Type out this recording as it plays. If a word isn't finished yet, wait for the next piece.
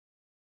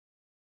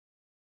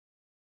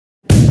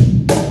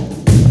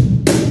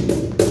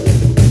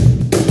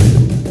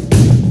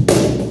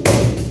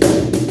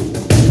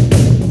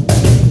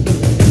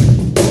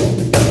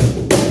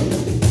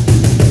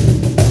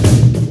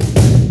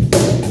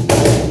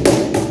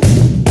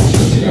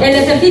El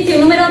ejercicio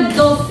número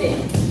 12.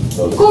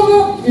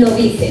 ¿Cómo lo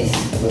dices?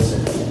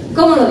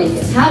 ¿Cómo lo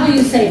dices? How do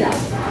you say that?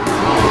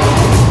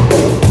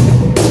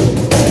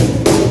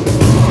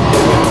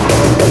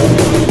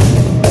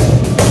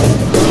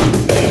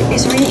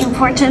 It's really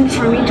important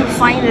for me to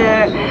find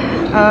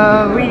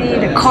really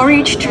the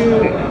courage to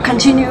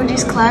continue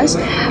this class.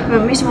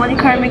 But Miss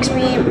Monica makes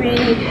me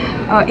really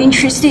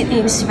interested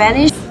in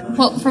Spanish.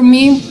 Well, for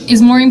me,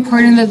 it's more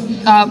important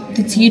that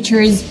the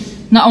teacher is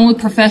not only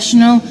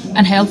professional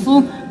and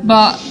helpful,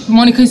 but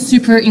Monica is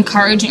super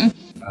encouraging.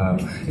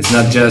 It's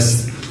not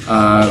just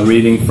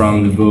reading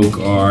from the book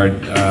or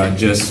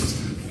just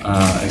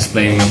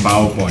explaining a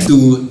PowerPoint.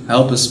 To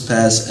help us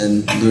pass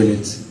and learn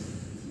it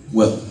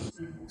well.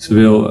 Ze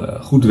wil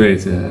goed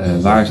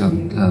weten waar ze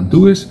aan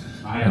toe is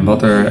en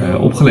wat er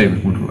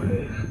opgeleverd moet worden.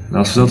 En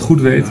als ze dat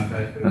goed weet,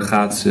 dan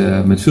gaat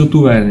ze met veel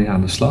toewijding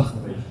aan de slag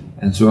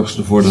en zorgt ze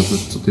ervoor dat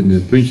het tot in de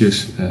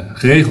puntjes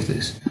geregeld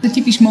is. De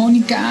typisch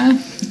Monica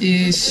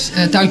is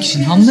touwtjes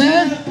in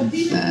handen,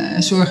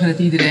 zorgen dat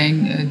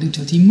iedereen doet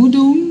wat hij moet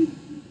doen,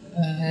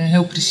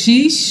 heel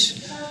precies,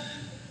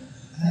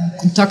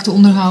 contacten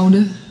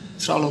onderhouden,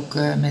 vooral ook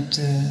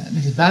met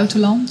het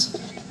buitenland.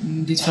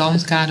 Dit vooral in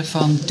het kader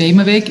van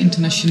Themaweek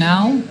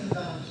Internationaal.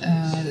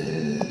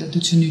 Dat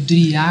doet ze nu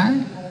 3 jaar,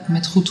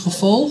 met goed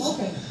gevolg.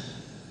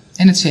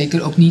 En het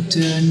zeker ook niet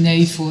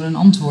nee voor een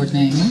antwoord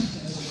nemen.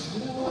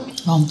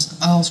 Want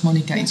als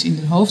Monica iets in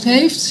haar hoofd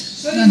heeft,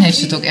 dan heeft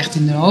ze het ook echt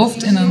in haar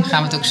hoofd en dan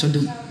gaan we het ook zo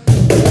doen.